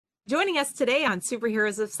Joining us today on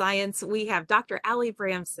Superheroes of Science, we have Dr. Allie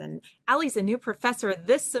Bramson. Allie's a new professor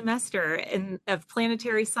this semester of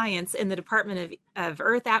planetary science in the Department of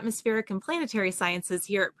Earth, Atmospheric, and Planetary Sciences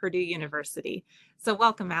here at Purdue University. So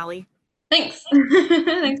welcome, Allie. Thanks.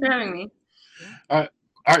 Thanks for having me. All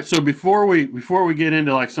right. So before we get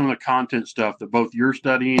into like some of the content stuff that both you're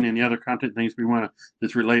studying and the other content things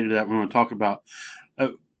that's related to that we want to talk about,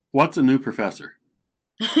 what's a new professor?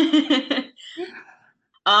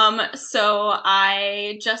 So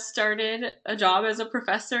I just started a job as a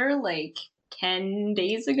professor like 10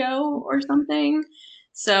 days ago or something.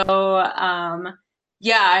 So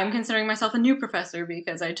yeah, I'm considering myself a new professor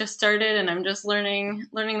because I just started and I'm just learning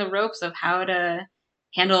the ropes of how to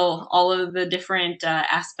handle all of the different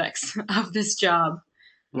aspects of this job.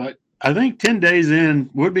 But I think 10 days in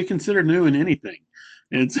would be considered new in anything.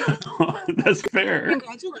 It's that's fair.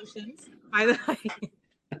 Congratulations, by the way.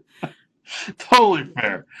 Totally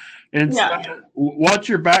fair. And Yeah. so what's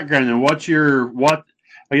your background and what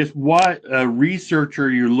research are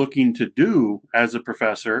you looking to do as a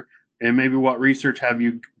professor, and maybe what research have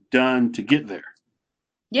you done to get there?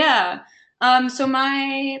 Yeah. So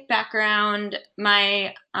my background,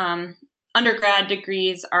 my undergrad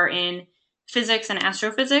degrees are in physics and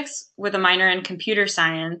astrophysics with a minor in computer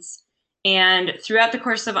science. And throughout the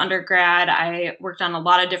course of undergrad, I worked on a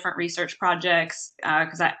lot of different research projects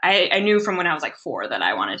because I knew from when I was like 4 that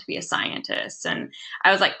I wanted to be a scientist. And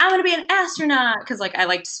I was like, I want to be an astronaut because like I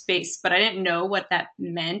liked space, but I didn't know what that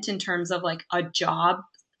meant in terms of like a job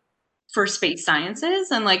for space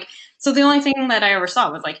sciences. And like, so the only thing that I ever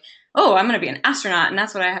saw was like, oh, I'm going to be an astronaut and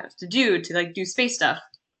that's what I have to do to like do space stuff.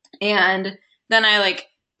 And then I like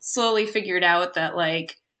slowly figured out that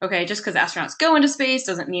like, okay, just because astronauts go into space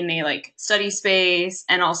doesn't mean they like study space.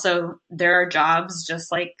 And also there are jobs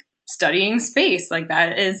just like studying space. Like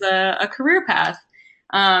that is a career path.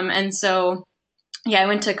 And so, yeah, I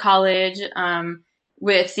went to college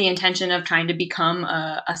with the intention of trying to become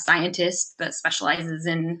a scientist that specializes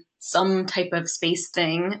in some type of space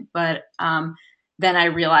thing. But then I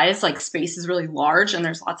realized like space is really large and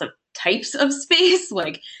there's lots of types of space.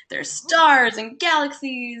 Like there's stars and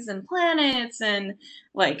galaxies and planets and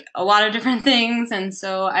like a lot of different things. And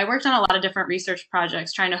so I worked on a lot of different research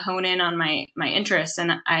projects trying to hone in on my interests.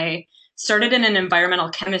 And I started in an environmental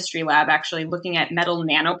chemistry lab actually looking at metal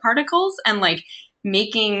nanoparticles and like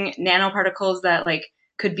making nanoparticles that like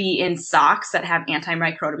could be in socks that have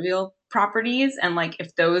antimicrobial properties. And like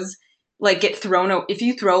if those like get thrown, if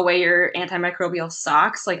you throw away your antimicrobial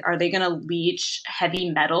socks, like are they going to leach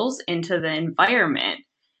heavy metals into the environment?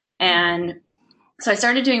 And so I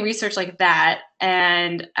started doing research like that,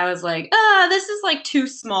 and I was like, this is like too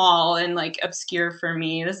small and like obscure for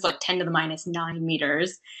me. This is like 10 to the minus 9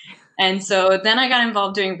 meters. And so then I got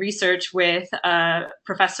involved doing research with a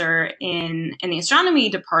professor in the astronomy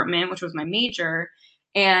department, which was my major,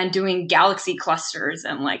 and doing galaxy clusters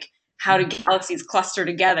and like how do galaxies cluster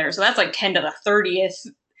together. So that's like 10 to the 30th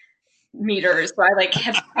meters. So I like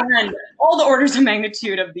have spanned all the orders of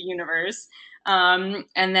magnitude of the universe. And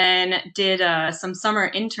then did some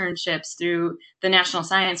summer internships through the National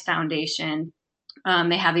Science Foundation.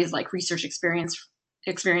 They have these like research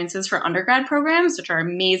experiences for undergrad programs, which are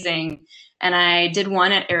amazing. And I did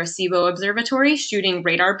one at Arecibo Observatory shooting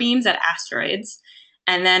radar beams at asteroids.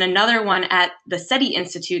 And then another one at the SETI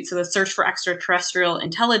Institute, so the Search for Extraterrestrial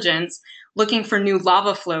Intelligence, looking for new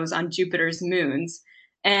lava flows on Jupiter's moons.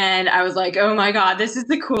 And I was like, oh my God, this is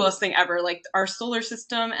the coolest thing ever. Like our solar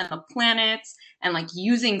system and the planets and like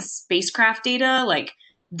using spacecraft data, like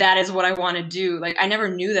that is what I want to do. Like I never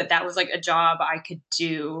knew that that was like a job I could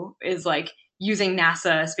do, is like using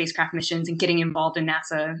NASA spacecraft missions and getting involved in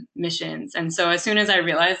NASA missions. And so as soon as I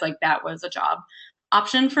realized like that was a job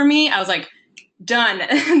option for me, I was like, done.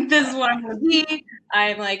 This is what I'm going to be.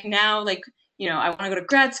 I'm like now like, you know, I want to go to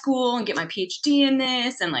grad school and get my PhD in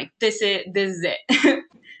this, and like this is it.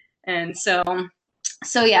 And so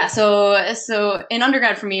yeah, so in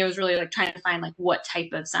undergrad for me it was really like trying to find like what type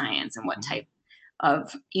of science and what type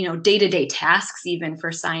of, you know, day-to-day tasks even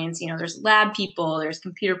for science. You know, there's lab people, there's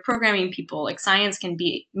computer programming people, like science can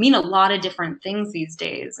mean a lot of different things these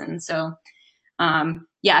days. And so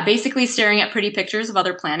yeah, basically staring at pretty pictures of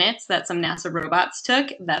other planets that some NASA robots took.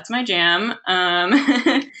 That's my jam.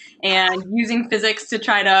 And using physics to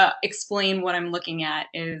try to explain what I'm looking at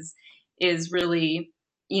is really,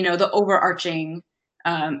 you know, the overarching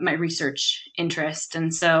my research interest.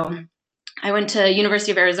 And so I went to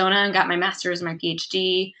University of Arizona and got my master's and my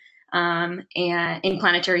PhD and in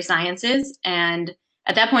planetary sciences. And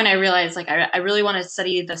at that point I realized like I really want to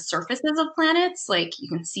study the surfaces of planets. Like you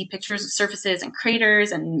can see pictures of surfaces and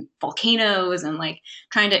craters and volcanoes and like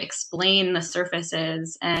trying to explain the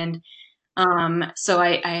surfaces. And so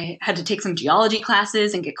I had to take some geology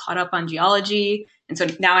classes and get caught up on geology. And so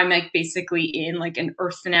now I'm like basically in like an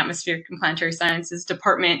Earth and Atmospheric and Planetary Sciences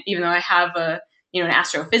department, even though I have an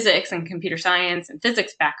astrophysics and computer science and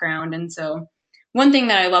physics background. And so one thing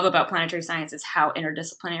that I love about planetary science is how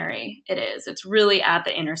interdisciplinary it is. It's really at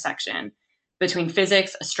the intersection between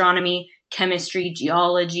physics, astronomy, chemistry,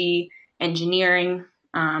 geology, engineering,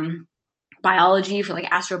 biology for like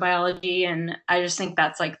astrobiology. And I just think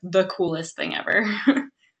that's like the coolest thing ever.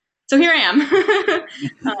 So here I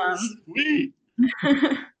am. Sweet.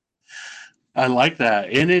 I like that.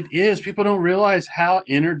 And it is, people don't realize how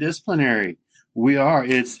interdisciplinary we are.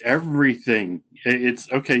 It's everything.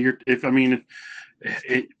 It's okay.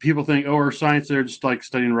 People think, oh, our science, they're just like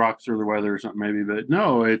studying rocks or the weather or something maybe, but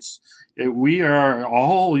no, we are,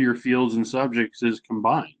 all your fields and subjects is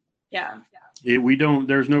combined. Yeah.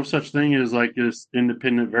 There's no such thing as like this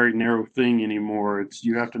independent, very narrow thing anymore.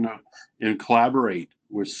 You have to know and collaborate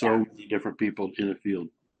with so many different people in a field.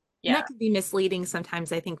 Yeah. That can be misleading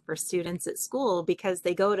sometimes, I think, for students at school, because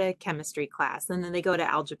they go to chemistry class and then they go to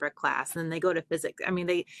algebra class and then they go to physics. I mean,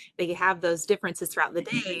 they have those differences throughout the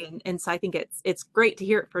day. And so I think it's great to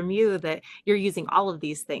hear it from you that you're using all of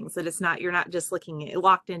these things, that you're not just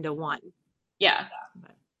locked into one. Yeah.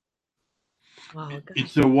 Wow.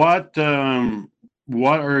 So what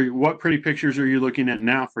pretty pictures are you looking at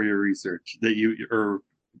now for your research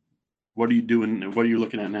what are you doing? What are you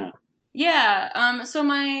looking at now? Yeah. So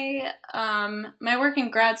my work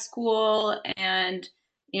in grad school and,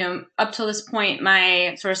 up till this point,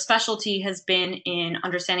 my sort of specialty has been in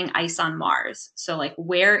understanding ice on Mars. So like,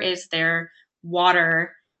 where is there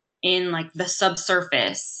water in like the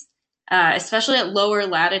subsurface, especially at lower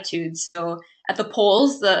latitudes? So at the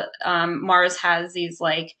poles, Mars has these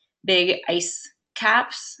like big ice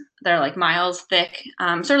caps that are like miles thick,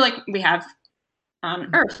 sort of like we have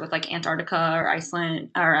on Earth with like Antarctica or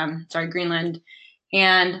Iceland or Greenland,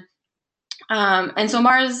 and so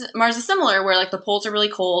Mars is similar, where like the poles are really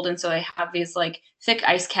cold, and so they have these like thick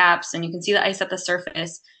ice caps, and you can see the ice at the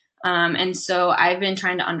surface. And so I've been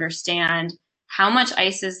trying to understand how much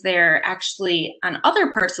ice is there actually on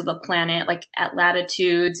other parts of the planet, like at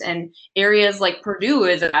latitudes and areas like Purdue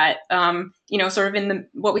is at, sort of in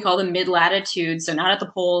what we call the mid latitudes, so not at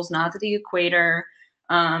the poles, not at the equator.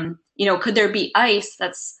 Could there be ice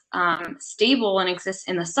that's stable and exists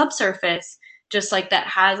in the subsurface, just like that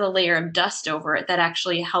has a layer of dust over it that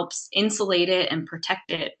actually helps insulate it and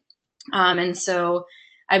protect it? And so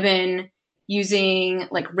I've been using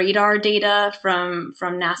like radar data from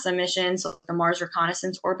NASA missions. So the Mars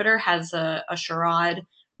Reconnaissance Orbiter has a SHARAD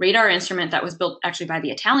radar instrument that was built actually by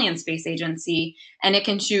the Italian Space Agency, and it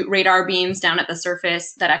can shoot radar beams down at the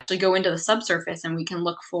surface that actually go into the subsurface, and we can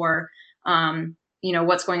look for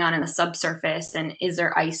what's going on in the subsurface and is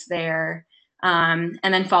there ice there, and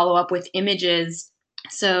then follow up with images.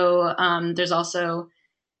 So there's also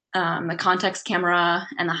the context camera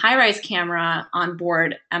and the HiRISE camera on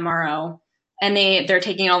board MRO, and they're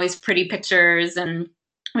taking all these pretty pictures, and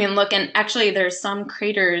we can look, and actually there's some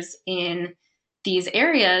craters in these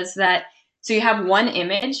areas so you have one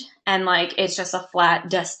image and like it's just a flat,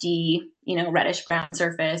 dusty, reddish brown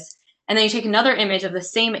surface. And then you take another image of the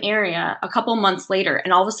same area a couple months later,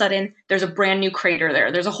 and all of a sudden there's a brand new crater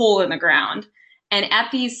there. There's a hole in the ground. And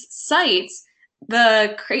at these sites,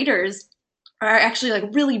 the craters are actually like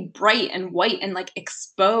really bright and white and like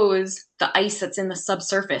expose the ice that's in the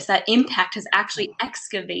subsurface. That impact has actually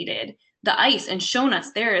excavated the ice and shown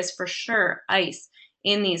us there is for sure ice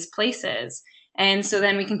in these places. And so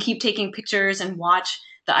then we can keep taking pictures and watch.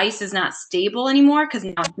 The ice is not stable anymore because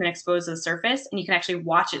now it's been exposed to the surface, and you can actually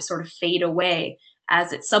watch it sort of fade away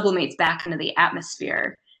as it sublimates back into the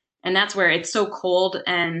atmosphere. And that's where it's so cold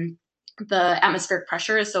and the atmospheric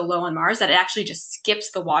pressure is so low on Mars that it actually just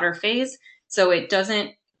skips the water phase. So it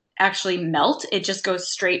doesn't actually melt. It just goes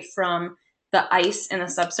straight from the ice in the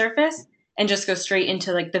subsurface and just goes straight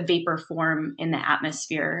into like the vapor form in the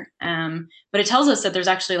atmosphere. But it tells us that there's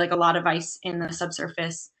actually like a lot of ice in the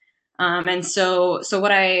subsurface. And so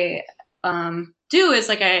what I do is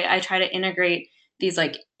like I try to integrate these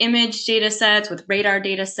like image data sets with radar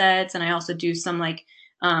data sets, and I also do some like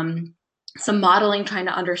some modeling, trying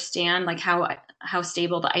to understand like how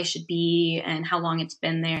stable the ice should be and how long it's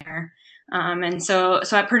been there. And so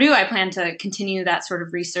at Purdue, I plan to continue that sort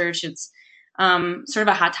of research. It's sort of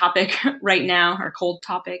a hot topic right now, or cold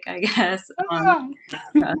topic, I guess.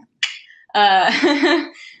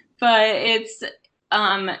 But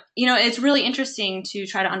it's really interesting to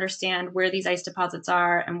try to understand where these ice deposits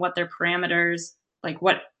are and what their parameters, like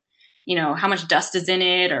how much dust is in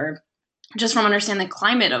it, or just from understanding the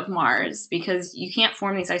climate of Mars, because you can't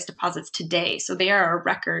form these ice deposits today. So they are a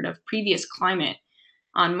record of previous climate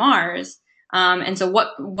on Mars. And so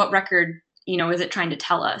what record, is it trying to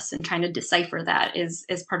tell us, and trying to decipher that is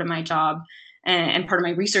part of my job and part of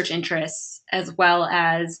my research interests, as well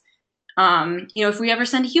as, if we ever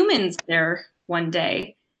send humans there one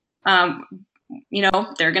day,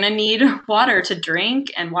 they're going to need water to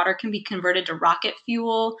drink, and water can be converted to rocket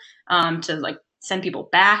fuel to like send people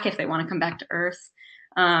back if they want to come back to Earth.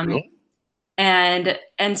 Really? And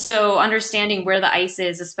so understanding where the ice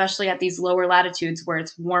is, especially at these lower latitudes where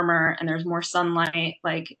it's warmer and there's more sunlight,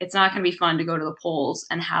 like it's not going to be fun to go to the poles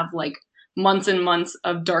and have like months and months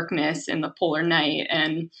of darkness in the polar night.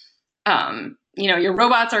 And, your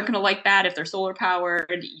robots aren't going to like that if they're solar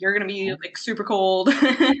powered. You're going to be like super cold.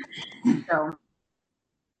 So.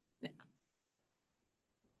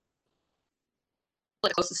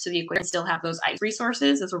 Closest to the equator still have those ice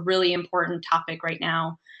resources is a really important topic right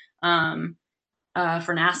now for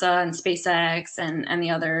NASA and SpaceX and the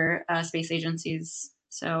other space agencies.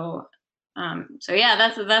 So yeah,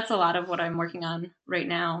 that's a lot of what I'm working on right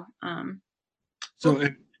now. So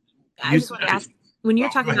I just want to ask, when you're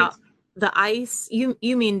talking about the ice, you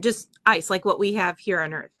mean just ice like what we have here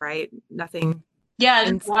on Earth, right? Nothing. Yeah,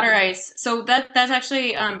 just water ice. So that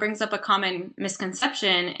actually brings up a common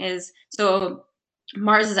misconception is, so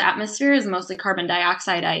Mars's atmosphere is mostly carbon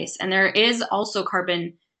dioxide ice, and there is also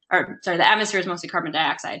the atmosphere is mostly carbon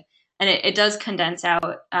dioxide, and it does condense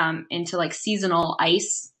out into like seasonal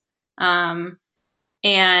ice. And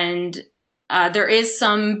there is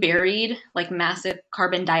some buried, like massive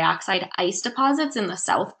carbon dioxide ice deposits in the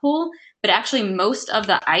South Pole, but actually most of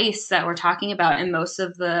the ice that we're talking about, and most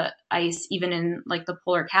of the ice, even in like the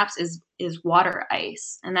polar caps, is water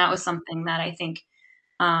ice. And that was something that I think,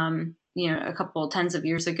 a couple tens of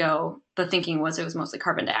years ago, the thinking was it was mostly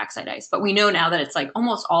carbon dioxide ice. But we know now that it's like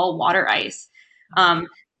almost all water ice.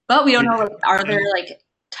 But we don't know, like, are there like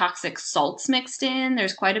toxic salts mixed in?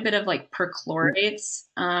 There's quite a bit of like perchlorates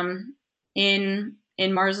in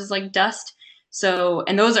Mars's like dust. So,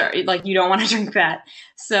 and those are like, you don't want to drink that.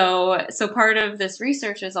 So part of this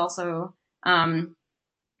research is also trying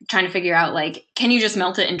to figure out, like, can you just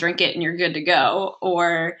melt it and drink it and you're good to go?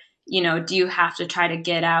 Or, do you have to try to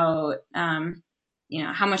get out,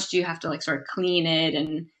 how much do you have to like sort of clean it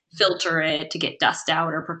and filter it to get dust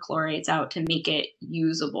out or perchlorates out to make it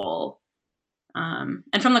usable?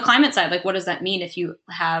 And from the climate side, like, what does that mean if you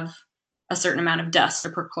have a certain amount of dust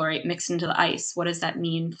or perchlorate mixed into the ice? What does that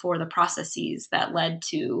mean for the processes that led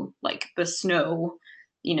to like the snow,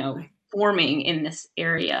 forming in this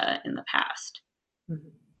area in the past?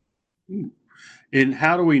 And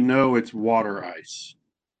how do we know it's water ice?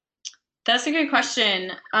 That's a good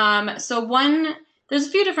question. So there's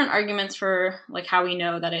a few different arguments for like how we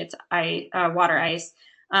know that it's water ice.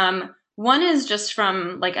 One is just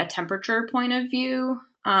from like a temperature point of view.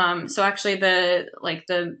 So actually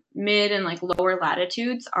the mid and like lower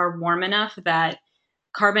latitudes are warm enough that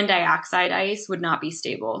carbon dioxide ice would not be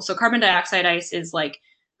stable. So carbon dioxide ice is like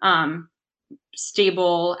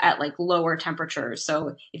stable at like lower temperatures.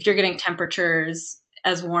 So if you're getting temperatures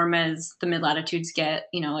as warm as the mid latitudes get,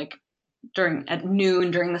 like at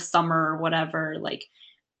noon during the summer or whatever, like,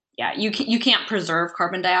 yeah, you can't preserve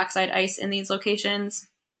carbon dioxide ice in these locations.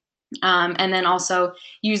 And then also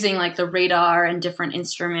using like the radar and different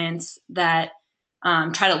instruments that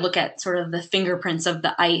try to look at sort of the fingerprints of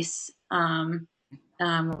the ice,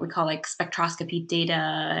 what we call like spectroscopy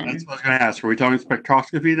data. That's what I was going to ask. Are we talking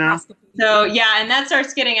spectroscopy now? So yeah, and that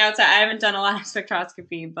starts getting outside. I haven't done a lot of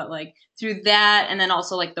spectroscopy, but like through that, and then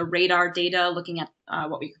also like the radar data, looking at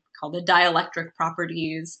what we call the dielectric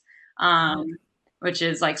properties, which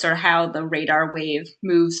is like sort of how the radar wave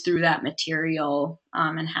moves through that material,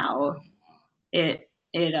 and how it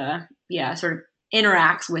sort of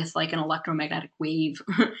interacts with like an electromagnetic wave.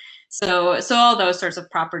 So all those sorts of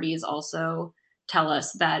properties also tell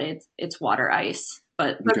us that it's water ice.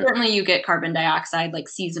 But certainly you get carbon dioxide, like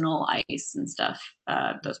seasonal ice and stuff,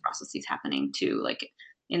 those processes happening too, like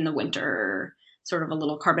in the winter, sort of a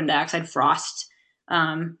little carbon dioxide frost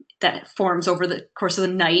that forms over the course of the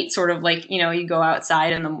night, sort of like, you go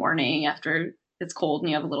outside in the morning after it's cold and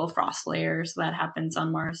you have a little frost layer. So that happens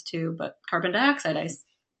on Mars too, but carbon dioxide ice.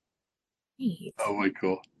 Oh, very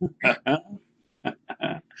cool. All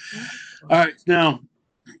right. Now,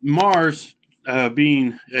 Mars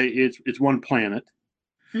being it's one planet.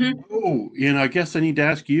 Mm-hmm. Oh, I guess I need to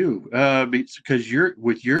ask you because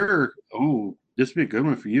This would be a good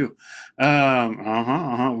one for you.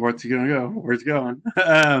 Where's he gonna go? Where's it going?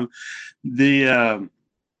 The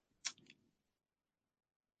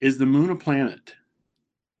Is the moon a planet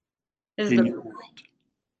Is in your world?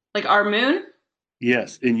 like our moon?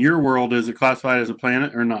 Yes, in your world, is it classified as a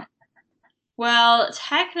planet or not? Well,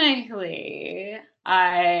 technically,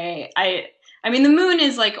 I mean, the moon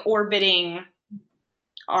is like orbiting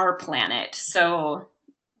our planet, so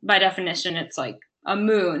by definition, it's like a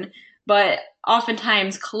moon. But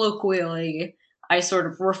oftentimes, colloquially, I sort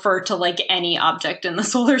of refer to like any object in the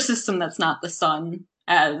solar system that's not the sun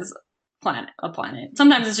as a planet.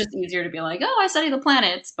 Sometimes it's just easier to be like, oh, I study the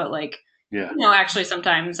planets, but like, Yeah. actually,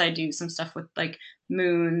 sometimes I do some stuff with like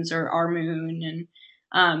moons or our moon,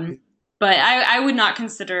 and but I would not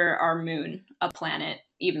consider our moon a planet,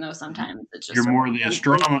 even though sometimes it's just You're more the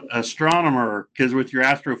astronomer, because with your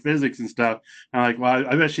astrophysics and stuff, I'm like, well,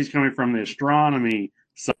 I bet she's coming from the astronomy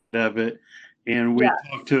side of it. And we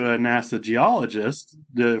talked to a NASA geologist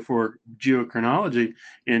for geochronology,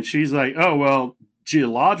 and she's like, oh, well,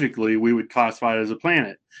 geologically, we would classify it as a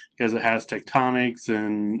planet because it has tectonics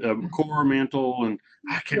and core mantle, and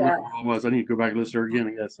I can't remember what it was. I need to go back and listen to her again,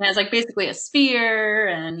 I guess. And it's like basically a sphere,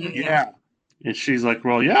 and yeah. And she's like,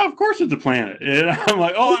 well, yeah, of course it's a planet. And I'm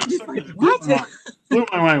like, oh, I'm sorry. What? Blew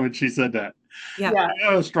my mind when she said that. Yeah.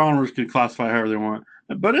 Astronomers can classify however they want,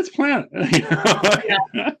 but it's planet.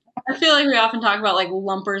 I feel like we often talk about like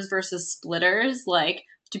lumpers versus splitters. Like,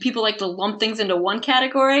 do people like to lump things into one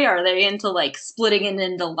category? Or are they into like splitting it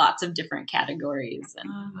into lots of different categories?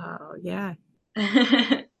 Oh, yeah.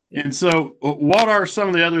 And so, what are some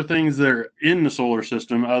of the other things that are in the solar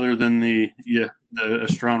system other than the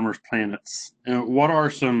astronomers' planets? And what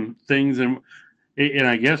are some things, and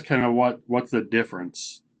I guess kind of what's the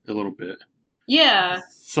difference a little bit? Yeah.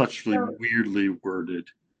 Such weirdly worded.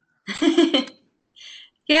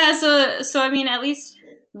 Yeah. So I mean, at least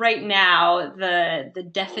right now, the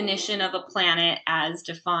definition of a planet as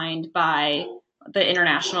defined by the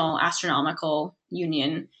International Astronomical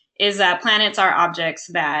Union is that planets are objects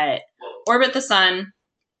that orbit the sun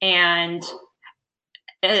and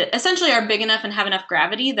essentially are big enough and have enough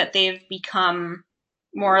gravity that they've become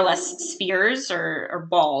more or less spheres or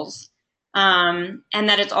balls. And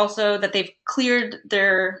that it's also that they've cleared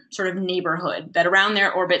their sort of neighborhood, that around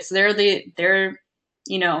their orbits, they're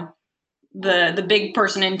you know, the big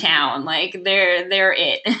person in town, like they're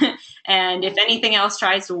it. And if anything else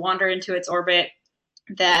tries to wander into its orbit,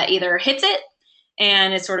 that either hits it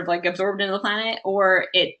and it's sort of like absorbed into the planet, or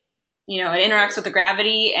it interacts with the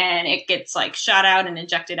gravity and it gets like shot out and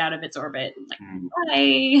ejected out of its orbit. Like,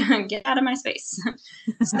 bye, get out of my space.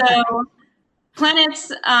 So planets,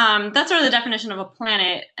 that's sort of the definition of a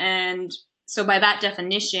planet. And so by that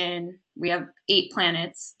definition, we have 8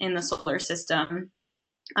 planets in the solar system.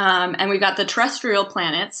 And we've got the terrestrial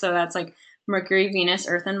planets. So that's like Mercury, Venus,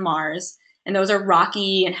 Earth, and Mars. And those are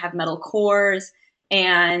rocky and have metal cores.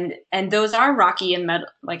 And those are rocky and metal,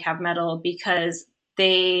 like have metal, because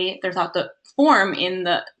they're thought to form in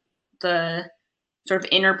the sort of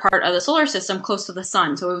inner part of the solar system close to the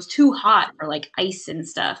sun. So it was too hot for like ice and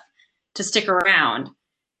stuff to stick around.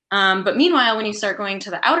 But meanwhile, when you start going to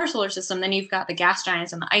the outer solar system, then you've got the gas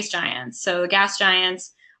giants and the ice giants. So the gas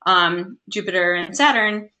giants, Jupiter and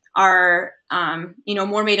Saturn, are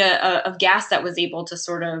more made of gas that was able to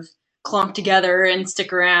sort of clump together and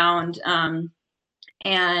stick around.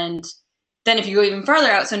 And then if you go even further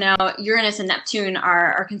out, so now Uranus and Neptune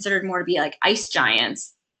are considered more to be like ice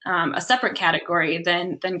giants, a separate category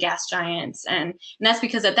than gas giants, and that's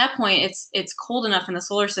because at that point it's cold enough in the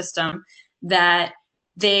solar system that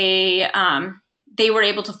they were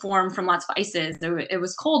able to form from lots of ices. It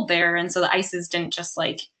was cold there, and so the ices didn't just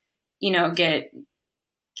like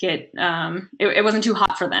get it wasn't too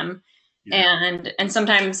hot for them. Yeah. And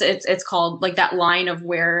sometimes it's called like that line of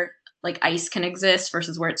where like ice can exist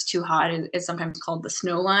versus where it's too hot is sometimes called the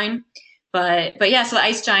snow line. But yeah, so the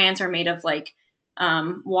ice giants are made of like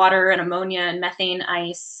water and ammonia and methane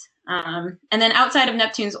ice. And then outside of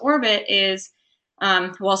Neptune's orbit is,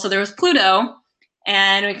 so there was Pluto,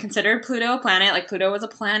 and we considered Pluto a planet. Like Pluto was a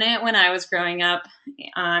planet when I was growing up. You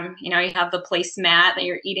have the placemat that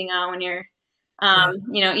you're eating on when you're,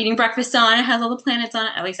 eating breakfast on. It has all the planets on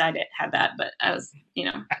it. At least I had that, but I was,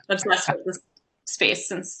 obsessed with this space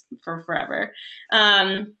since for forever.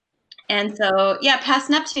 And so, yeah, past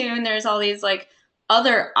Neptune, there's all these like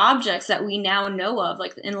other objects that we now know of.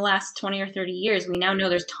 Like in the last 20 or 30 years, we now know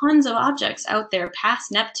there's tons of objects out there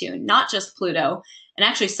past Neptune, not just Pluto. And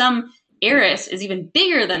actually some Eris is even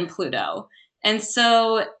bigger than Pluto. And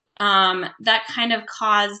so that kind of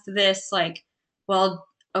caused this like, well,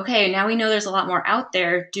 okay, now we know there's a lot more out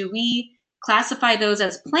there. Do we classify those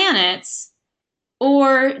as planets,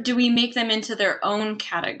 or do we make them into their own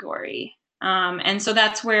category? And so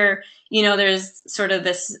that's where, there's sort of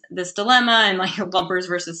this dilemma, and like lumpers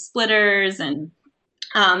versus splitters, and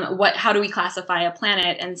how do we classify a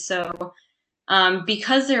planet? And so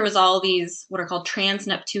because there was all these what are called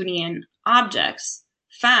trans-Neptunian objects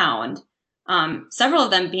found, several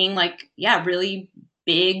of them being really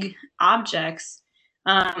big objects.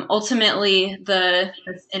 Ultimately, the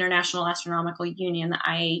International Astronomical Union, the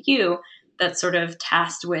IAU, that's sort of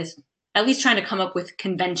tasked with at least trying to come up with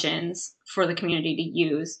conventions for the community to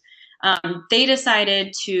use. They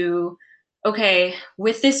decided to, okay,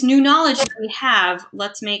 with this new knowledge that we have,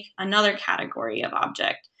 let's make another category of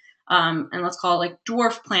object. And let's call it like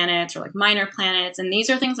dwarf planets or like minor planets. And these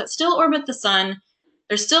are things that still orbit the sun.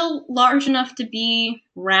 They're still large enough to be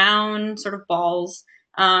round sort of balls,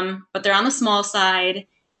 but they're on the small side,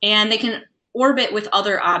 and they can orbit with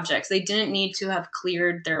other objects. They didn't need to have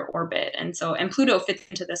cleared their orbit. And Pluto fits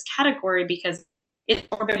into this category because its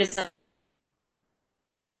orbit is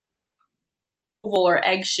oval or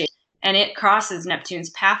egg shaped, and it crosses Neptune's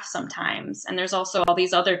path sometimes. And there's also all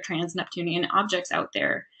these other trans-Neptunian objects out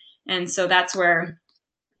there. And so that's where,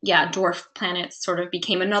 dwarf planets sort of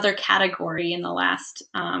became another category in the last,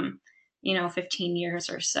 15 years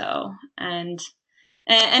or so. And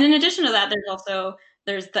in addition to that,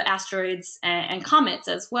 there's the asteroids and comets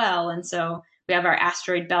as well. And so we have our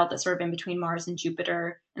asteroid belt that's sort of in between Mars and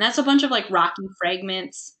Jupiter. And that's a bunch of like rocky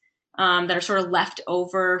fragments that are sort of left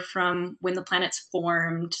over from when the planets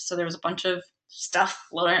formed. So there was a bunch of stuff,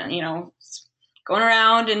 going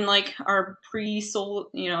around in like our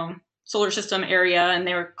solar system area, and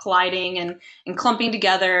they were colliding and clumping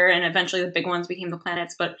together, and eventually the big ones became the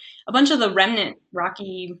planets. But a bunch of the remnant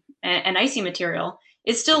rocky and icy material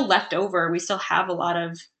is still left over. We still have a lot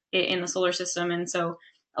of it in the solar system, and so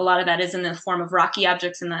a lot of that is in the form of rocky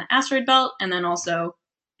objects in the asteroid belt, and then also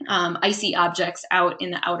icy objects out in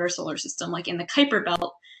the outer solar system, like in the Kuiper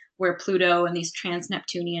belt, where Pluto and these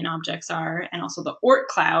trans-Neptunian objects are, and also the Oort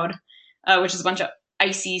cloud, which is a bunch of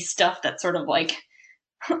icy stuff that's sort of like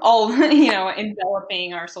all,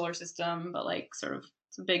 enveloping our solar system, but like sort of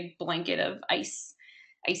it's a big blanket of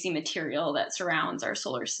icy material that surrounds our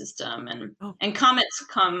solar system. And comets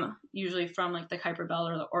come usually from like the Kuiper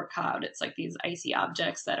belt or the Oort cloud. It's like these icy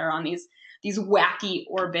objects that are on these wacky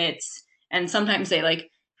orbits, and sometimes they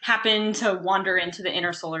like happen to wander into the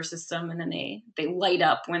inner solar system, and then they light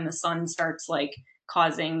up when the sun starts like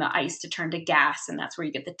causing the ice to turn to gas, and that's where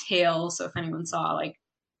you get the tail. So if anyone saw like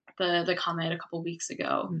the comet a couple weeks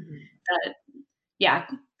ago,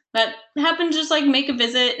 that happened, just like make a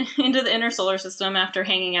visit into the inner solar system after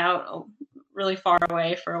hanging out really far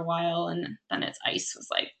away for a while, and then its ice was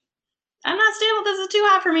like, I'm not stable, this is too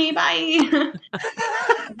hot for me, bye.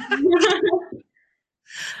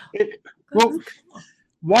 Well,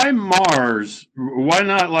 why Mars? Why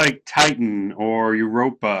not like Titan or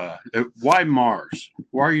Europa? Why Mars?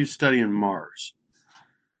 Why are you studying Mars?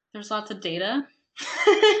 There's lots of data.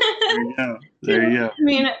 There you go.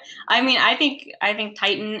 I mean, I think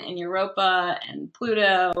Titan and Europa and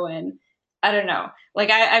Pluto, and I don't know.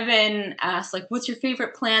 Like I've been asked like, what's your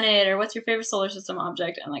favorite planet or what's your favorite solar system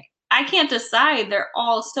object? And like, I can't decide. They're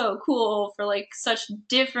all so cool for like such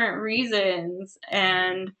different reasons.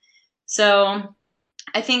 And so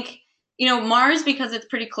I think, Mars, because it's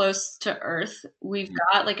pretty close to Earth, we've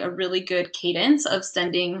got like a really good cadence of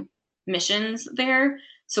sending missions there.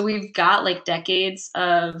 So we've got like decades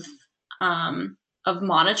of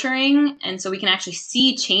monitoring, and so we can actually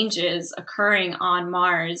see changes occurring on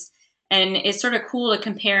Mars. And it's sort of cool to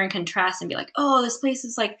compare and contrast and be like, oh, this place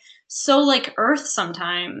is like so like Earth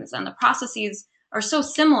sometimes, and the processes are so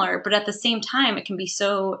similar, but at the same time, it can be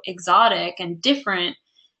so exotic and different.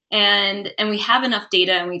 And we have enough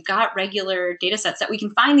data, and we've got regular data sets that we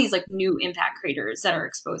can find these like new impact craters that are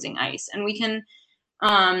exposing ice, and we can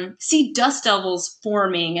see dust devils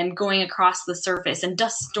forming and going across the surface, and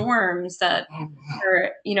dust storms that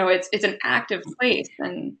are, it's an active place.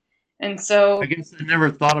 And so I guess I never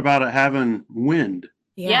thought about it having wind.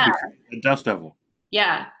 Yeah. A dust devil.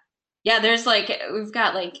 Yeah. There's like, we've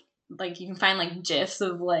got like you can find like GIFs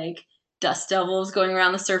of like dust devils going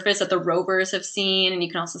around the surface that the rovers have seen, and you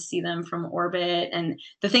can also see them from orbit. And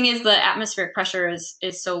the thing is, the atmospheric pressure is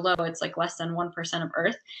so low, it's like less than 1% of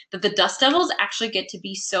Earth, that the dust devils actually get to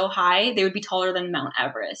be so high they would be taller than Mount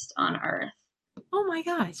Everest on Earth. Oh my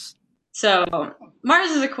gosh. So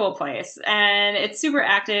Mars is a cool place, and it's super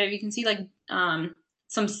active. You can see like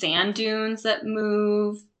some sand dunes that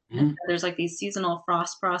move. Mm-hmm. There's like these seasonal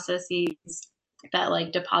frost processes that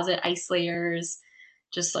like deposit ice layers.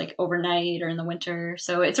 just like overnight or in the winter.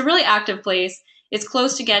 So it's a really active place. It's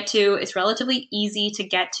close to get to. It's relatively easy to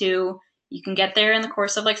get to. You can get there in the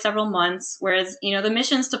course of like several months, whereas, the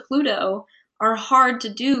missions to Pluto are hard to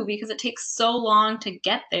do because it takes so long to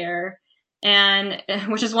get there. And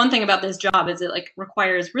which is one thing about this job is it like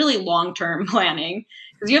requires really long-term planning,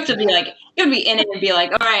 because you have to be like, you have to be in it and be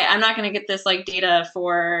like, all right, I'm not going to get this like data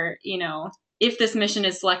for, if this mission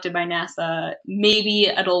is selected by NASA, maybe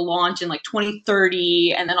it'll launch in like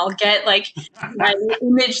 2030, and then I'll get like my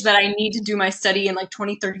image that I need to do my study in like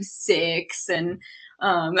 2036. And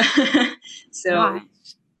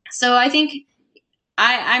so I think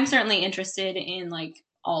I'm certainly interested in like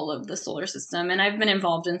all of the solar system, and I've been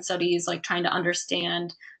involved in studies like trying to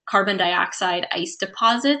understand carbon dioxide ice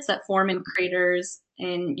deposits that form in craters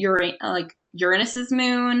in Uranus's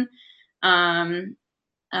moon. One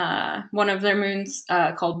of their moons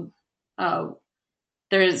called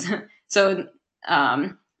there's a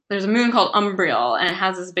moon called Umbriel, and it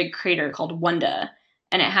has this big crater called Wanda,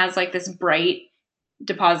 and it has like this bright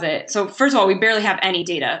deposit. So first of all, we barely have any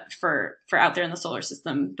data for out there in the solar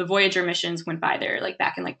system. The Voyager missions went by there like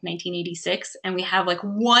back in like 1986, and we have like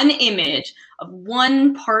one image of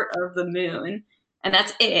one part of the moon, and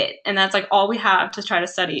that's it. And that's like all we have to try to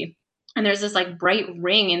study. And there's this like bright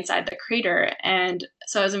ring inside the crater. And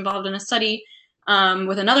so I was involved in a study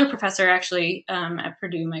with another professor actually at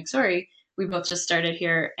Purdue, Mike Sori. We both just started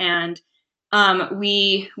here, and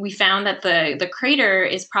we found that the crater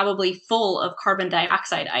is probably full of carbon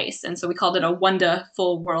dioxide ice, and so we called it a Wanda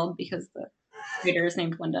full world because the crater is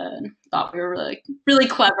named Wanda, and thought we were really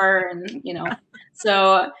clever, and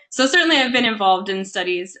so certainly I've been involved in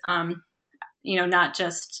studies, not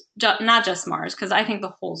just Mars, because I think the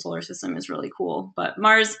whole solar system is really cool, but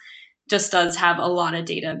Mars just does have a lot of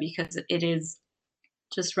data because it is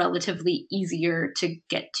just relatively easier to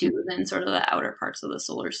get to than sort of the outer parts of the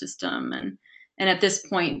solar system. And at this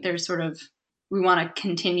point, there's we want to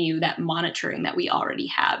continue that monitoring that we already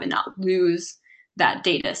have and not lose that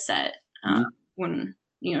data set when,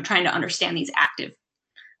 trying to understand these active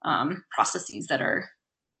processes that are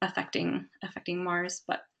affecting Mars.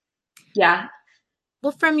 But yeah.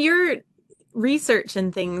 Well, from your research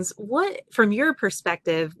and things, from your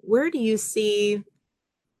perspective, where do you see,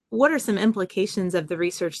 what are some implications of the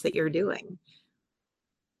research that you're doing?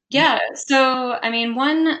 Yeah. So, I mean,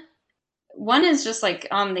 one is just like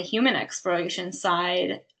on the human exploration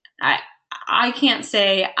side. I can't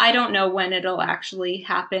say, I don't know when it'll actually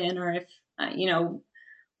happen, or if,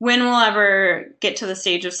 when we'll ever get to the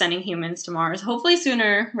stage of sending humans to Mars. Hopefully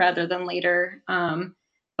sooner rather than later.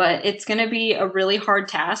 But it's going to be a really hard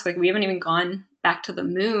task. Like, we haven't even gone back to the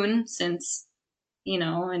moon since,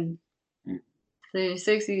 in the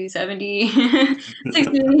 60, 70,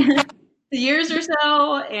 60 years or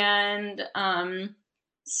so. And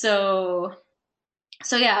so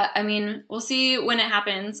yeah, I mean, we'll see when it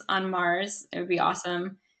happens on Mars. It would be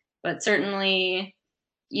awesome. But certainly,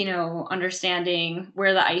 understanding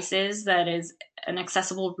where the ice is that is an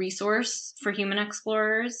accessible resource for human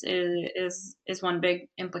explorers is one big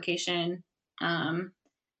implication. And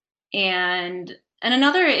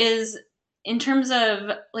another is in terms of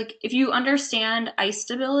like, if you understand ice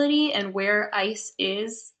stability and where ice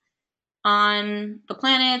is on the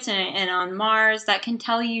planets and on Mars, that can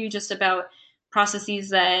tell you just about processes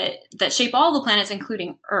that shape all the planets,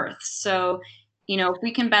 including Earth. So, if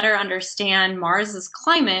we can better understand Mars's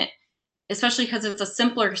climate, especially because it's a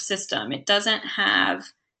simpler system, it doesn't have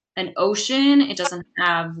an ocean, it doesn't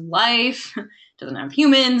have life, it doesn't have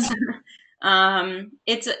humans.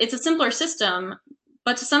 It's a simpler system,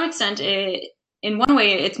 but to some extent, in one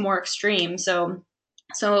way, it's more extreme. So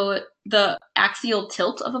the axial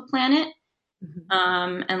tilt of a planet,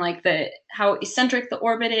 and like how eccentric the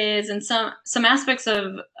orbit is, and some aspects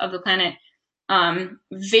of the planet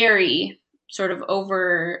vary sort of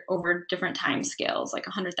over different time scales, like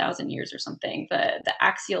 100,000 years or something. The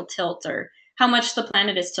axial tilt, or how much the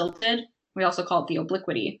planet is tilted, we also call it the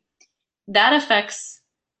obliquity. That affects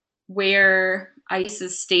where ice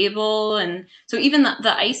is stable. And so even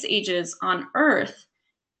the ice ages on Earth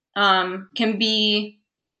can be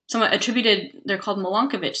somewhat attributed, they're called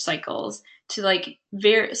Milankovitch cycles, to like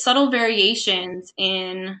very subtle variations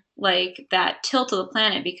in like that tilt of the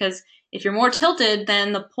planet. Because if you're more tilted,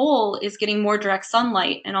 then the pole is getting more direct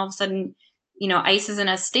sunlight, and all of a sudden, ice isn't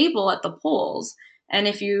as stable at the poles. And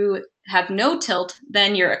if you have no tilt,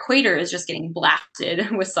 then your equator is just getting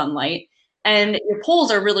blasted with sunlight, and your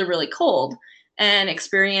poles are really, really cold and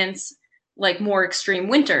experience like more extreme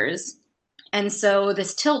winters. And so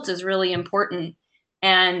this tilt is really important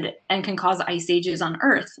and can cause ice ages on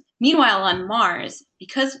Earth. Meanwhile, on Mars,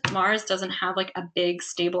 because Mars doesn't have like a big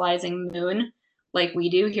stabilizing moon like we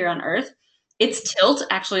do here on Earth, its tilt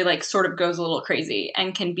actually like sort of goes a little crazy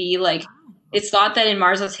and can be like, it's thought that in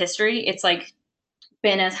Mars's history, it's like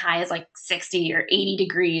been as high as like 60 or 80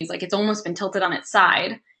 degrees. Like it's almost been tilted on its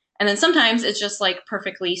side. And then sometimes it's just like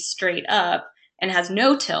perfectly straight up and has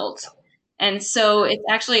no tilt. And so it's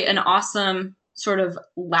actually an awesome sort of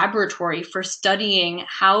laboratory for studying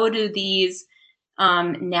how do these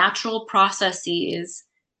natural processes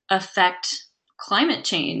affect climate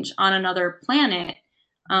change on another planet,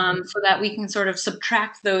 so that we can sort of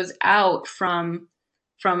subtract those out from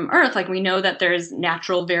Earth. Like we know that there's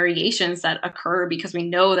natural variations that occur because we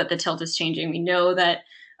know that the tilt is changing. We know that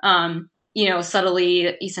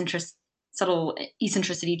subtle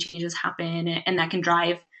eccentricity changes happen, and that can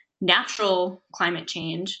drive natural climate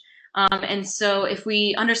change. And so if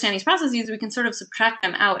we understand these processes, we can sort of subtract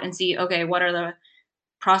them out and see, okay, what are the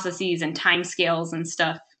processes and timescales and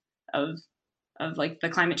stuff of like the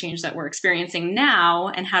climate change that we're experiencing now,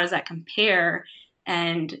 and how does that compare,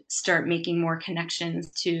 and start making more connections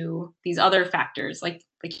to these other factors like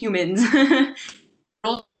humans.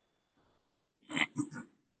 All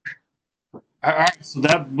right, so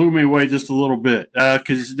that blew me away just a little bit,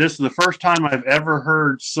 because this is the first time I've ever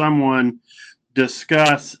heard someone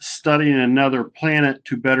discuss studying another planet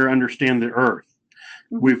to better understand the Earth.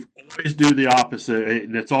 We always do the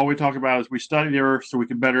opposite. That's all we talk about is we study the Earth so we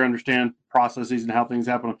can better understand processes and how things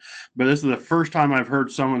happen. But this is the first time I've heard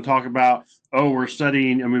someone talk about, oh, we're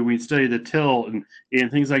studying, I mean, we study the tilt and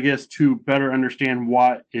things, I guess, to better understand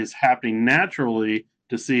what is happening naturally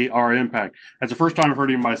to see our impact. That's the first time I've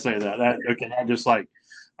heard anybody say that. Okay, I'm just like,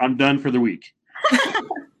 I'm done for the week.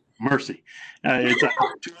 Mercy. It's too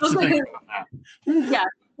much to think about now. Yeah,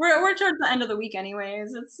 we're towards the end of the week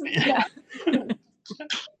anyways. Yeah.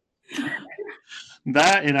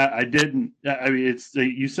 That, and I didn't. I mean, it's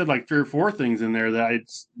you said like 3 or 4 things in there that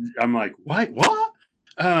I'm like, what?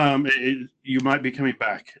 You might be coming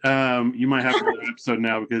back. You might have to do an episode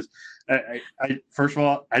now because I first of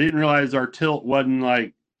all, I didn't realize our tilt wasn't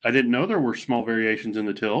like. I didn't know there were small variations in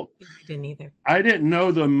the tilt. I didn't either. I didn't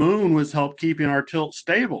know the moon was help keeping our tilt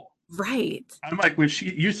stable. Right. I'm like, when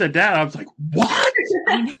you said that, I was like, what?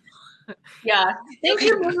 Yeah. Thank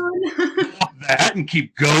you, moon. That and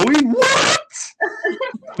keep going. What?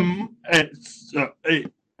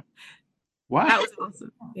 Wow. That was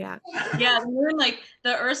awesome. Yeah. Yeah, the moon, like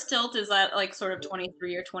the Earth's tilt is at like sort of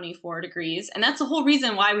 23 or 24 degrees. And that's the whole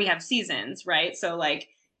reason why we have seasons, right? So like,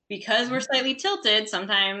 because we're slightly tilted,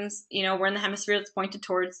 sometimes, we're in the hemisphere that's pointed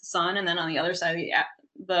towards the sun, and then on the other side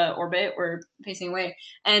of the orbit, we're facing away.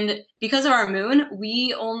 And because of our moon,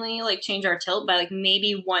 we only like change our tilt by like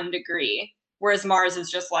maybe 1 degree. Whereas Mars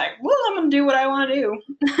is just like, well, I'm going to do what I want to do.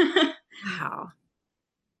 Wow.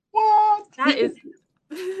 What?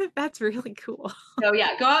 That's really cool. So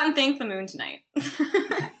yeah, go out and thank the moon tonight.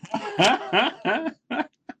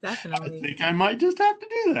 Definitely. I think I might just have to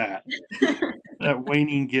do that. That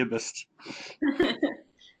waning gibbous.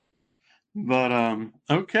 But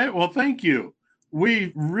okay, well, thank you.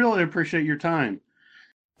 We really appreciate your time.